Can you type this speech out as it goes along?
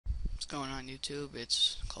Going on YouTube,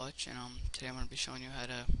 it's Clutch, and today I'm going to be showing you how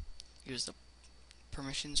to use the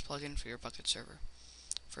permissions plugin for your Bukkit server.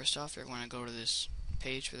 First off, you're going to go to this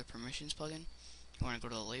page for the permissions plugin. You want to go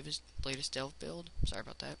to the latest dev build, sorry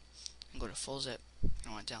about that, and go to full zip.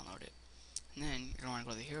 You want to download it. And then you're going to want to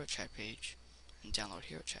go to the Hero Chat page and download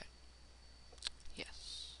Hero Chat.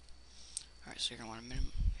 Yes. Alright, so you're going to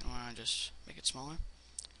want to just make it smaller,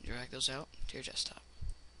 and drag those out to your desktop.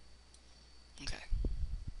 Okay.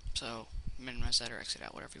 So minimize that or exit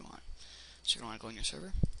out, whatever you want. So you're going to want to go in your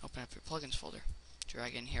server, open up your plugins folder,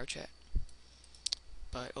 drag in Hero Chat.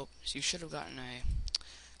 But so you should have gotten a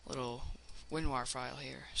little WinRAR file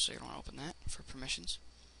here, so you're going to open that for permissions.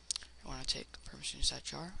 You want to take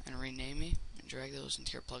permissions.jar and rename me and drag those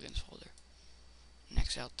into your plugins folder.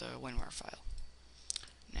 Next out the WinRAR file.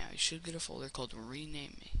 Now you should get a folder called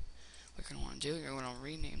rename me. What you're going to want to do, you're going to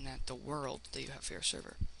rename that the world that you have for your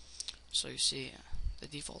server. So you see the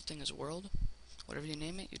default thing is world. Whatever you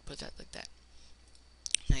name it, you'd put that like that.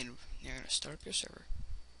 Now you're going to start up your server.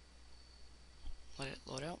 Let it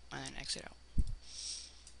load out and then exit out.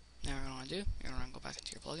 Now what you're going to do, you're going to go back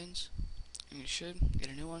into your plugins, and you should get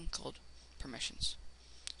a new one called permissions.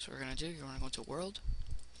 So what we're going to do, you're going to go to world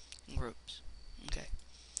and groups. Okay.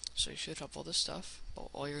 So you should have all this stuff, but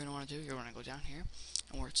all you're going to want to do, you're going to go down here,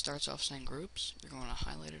 and where it starts off saying groups, you're going to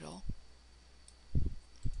highlight it all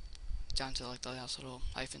down to like the last little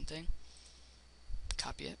hyphen thing,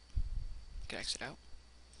 copy it, you can exit out,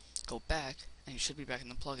 go back, and you should be back in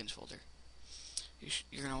the plugins folder.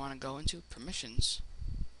 You're going to want to go into permissions,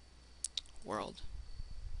 world,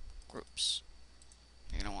 groups.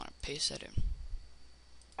 You're going to want to paste that in.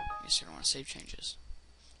 You're going to want to save changes.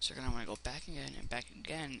 So you're going to want to go back again and back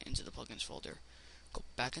again into the plugins folder, go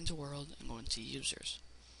back into world and go into users.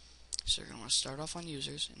 So you're going to want to start off on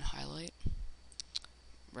users and highlight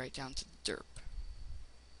right down to the derp.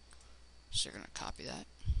 So you're going to copy that,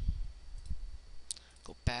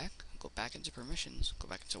 go back into permissions, go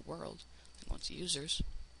back into world, and go into users,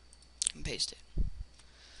 and paste it.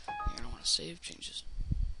 You're going to want to save changes.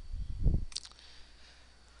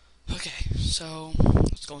 Okay, so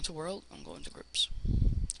let's go into world and go into groups.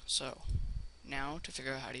 So now to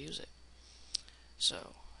figure out how to use it.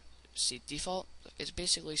 So see default, it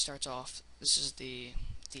basically starts off, this is the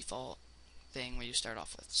default thing where you start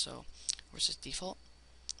off with. So where it says default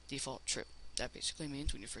true. That basically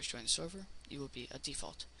means when you first join the server, you will be a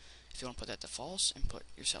default. If you want to put that to false and put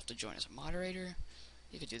yourself to join as a moderator,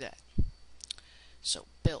 you could do that. So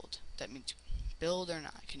build, that means build or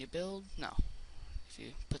not. Can you build? No. If you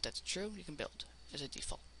put that to true, you can build as a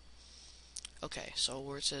default. Okay, so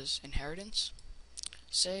where it says inheritance,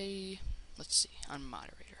 say, let's see, on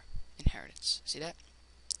moderator, inheritance. See that?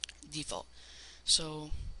 Default.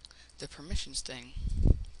 So the permissions thing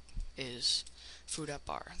is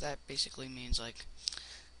foo.bar. That basically means like,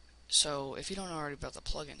 so if you don't know already about the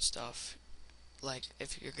plugin stuff, like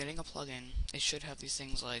if you're getting a plugin, it should have these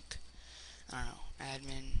things like, I don't know,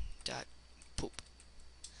 admin.poop.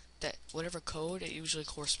 That whatever code, it usually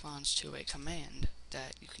corresponds to a command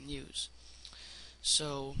that you can use.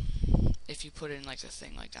 So if you put in like a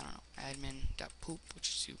thing like, I don't know, admin.poop, which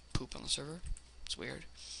is you poop on the server, it's weird.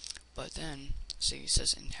 But then, say it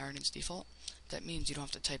says inheritance default, that means you don't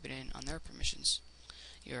have to type it in on their permissions.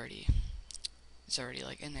 It's already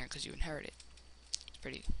like in there because you inherit it. It's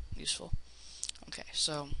pretty useful. Okay,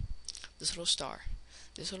 so this little star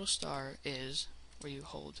is where you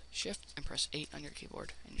hold shift and press 8 on your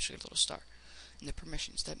keyboard, and you should get a little star. And the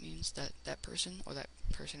permissions, that means that that person or that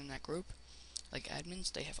person in that group, like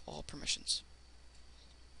admins, they have all permissions.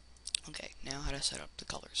 Okay, now how to set up the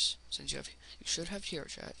colors. Since you should have Hero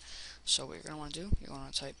Chat, so what you're going to want to do, you're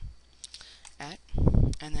going to type @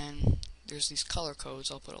 and then there's these color codes.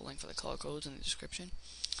 I'll put a link for the color codes in the description.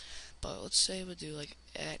 But let's say we'll do like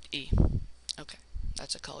 @E. Okay,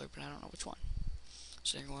 that's a color, but I don't know which one.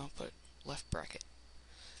 So you're going to put left bracket.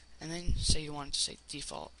 And then say you want to say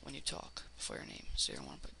default when you talk before your name. So you're going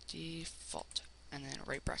to want to put default and then a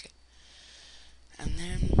right bracket. And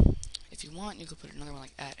then if you want, you could put another one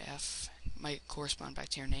like @F. It might correspond back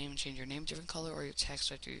to your name and change your name a different color, or your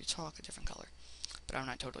text after you talk a different color. But I'm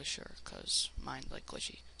not totally sure because mine's like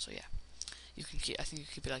glitchy. So yeah, you can keep. I think you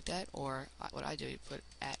keep it like that, or what I do, you put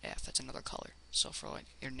 @F. That's another color. So for like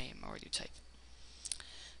your name or what you type.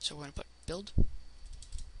 So we're gonna put build.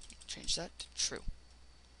 Change that to true.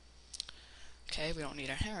 Okay, we don't need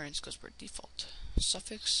inheritance because we're default.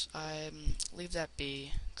 Suffix, leave that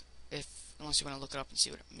be. Unless you want to look it up and see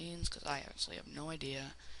what it means, because I actually have no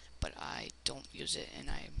idea, but I don't use it, and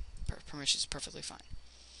permissions is perfectly fine.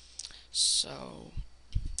 So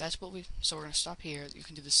that's what so we're going to stop here. You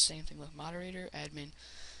can do the same thing with moderator, admin,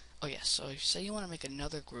 Oh yes, so say you want to make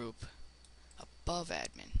another group above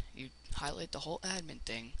admin. You highlight the whole admin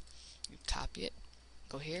thing, you copy it,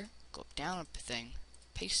 go here, go down a thing,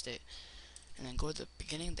 paste it, and then go to the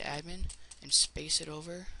beginning of the admin and space it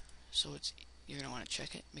over so you're going to want to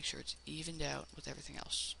check it, make sure it's evened out with everything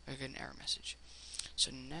else, or you get an error message.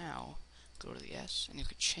 So now, go to the S, and you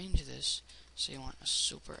could change this so you want a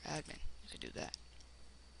super admin. You could do that.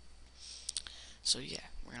 So yeah,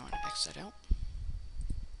 we're going to want to X that out.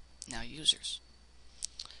 Now users.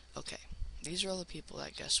 Okay, these are all the people that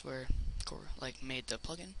I guess made the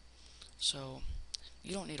plugin. So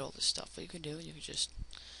you don't need all this stuff. What you can do, you can just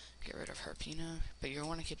get rid of Herpina, but you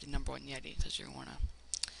want to keep the #1 Yeti because you want to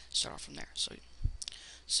start off from there. So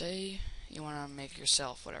say you want to make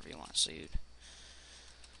yourself whatever you want. So you'd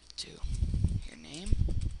do your name,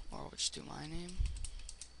 or we'll just do my name,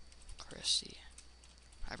 Chrissy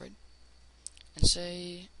Hybrid, and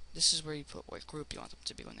say this is where you put what group you want them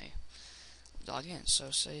to be when they log in.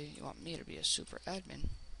 So say you want me to be a super admin.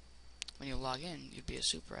 When you log in, you'd be a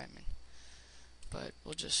super admin. But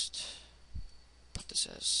we'll just put this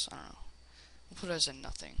as, I don't know, we'll put it as a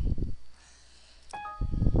nothing.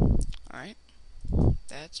 Alright,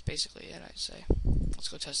 that's basically it, I'd say. Let's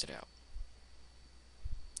go test it out.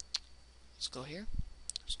 Let's go here,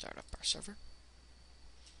 start up our server.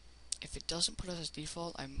 If it doesn't put us as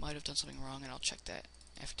default, I might have done something wrong, and I'll check that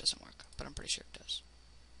if it doesn't work, but I'm pretty sure it does.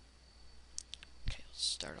 Okay, let's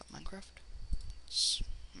start up Minecraft. Let's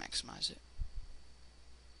maximize it.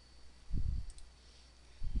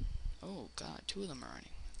 Oh god, 2 of them are running.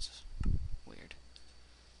 That's weird.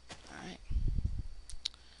 Alright.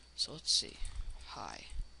 So let's see. Hi.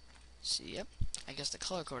 See, yep. I guess the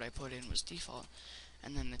color code I put in was default,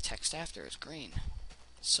 and then the text after is green.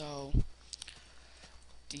 So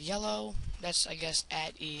the yellow, that's, I guess,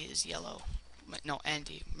 @E is yellow. No,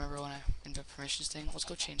 &E. Remember when I in the permissions thing? Let's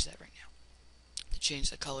go change that right now. To change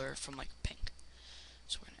the color from like pink.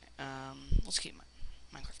 So we're gonna let's keep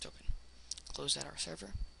Minecraft open. Close out our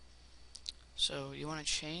server. So you want to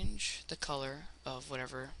change the color of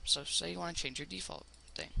whatever. So say you want to change your default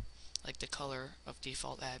thing, like the color of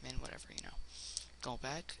default admin, whatever, you know. Go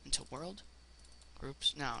back into world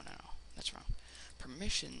groups. No, that's wrong.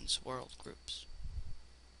 Permissions world groups.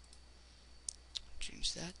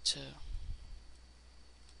 Change that to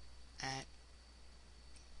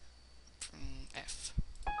 @F.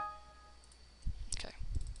 Okay.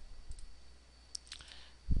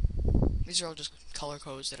 These are all just color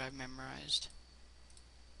codes that I've memorized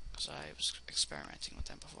because I was experimenting with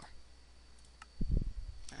them before.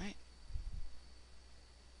 Alright.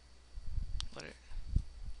 Let it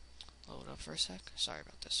load up for a sec. Sorry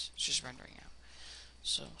about this. It's just rendering out.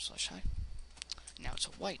 So, /hi. Now it's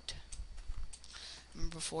a white.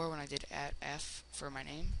 Remember before when I did @F for my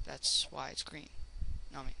name? That's why it's green.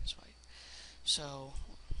 No, I mean, it's white. So,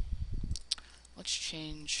 let's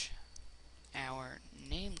change our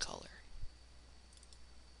name color.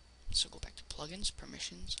 So go back to plugins,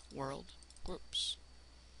 permissions, world, groups.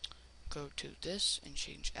 Go to this and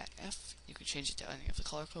change @F. You can change it to any of the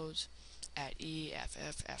color codes. @E,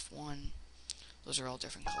 FF, F1. Those are all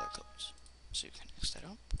different color codes. So you can X that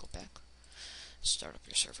out, go back, start up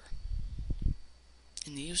your server.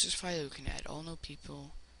 In the users file, you can add all new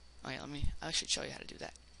people. Oh yeah, I should show you how to do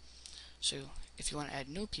that. So if you want to add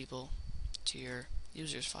new people to your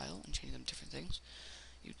users file and change them to different things,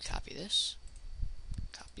 you'd copy this,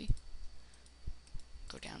 copy,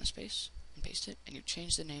 go down a space, and paste it, and you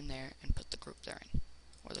change the name there and put the group they're in,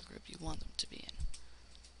 or the group you want them to be in.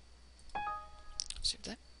 Save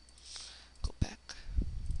that, go back,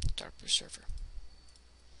 start up your server.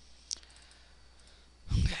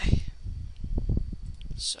 Okay,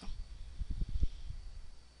 so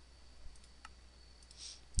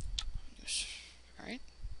alright.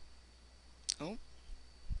 Oh,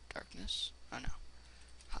 darkness. Oh no.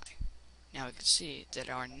 Hi. Now we can see that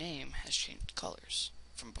our name has changed colors.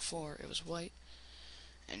 From before it was white,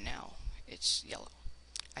 and now it's yellow.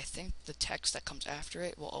 I think the text that comes after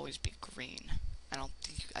it will always be green.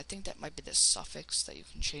 I think that might be the suffix that you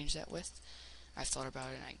can change that with. I thought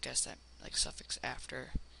about it, and I guess that like suffix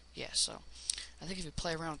after. Yeah, so I think if you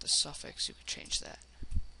play around with the suffix, you could change that.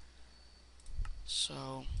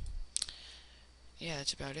 So yeah,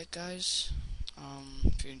 that's about it, guys.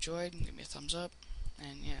 If you enjoyed, give me a thumbs up,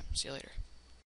 and yeah, see you later.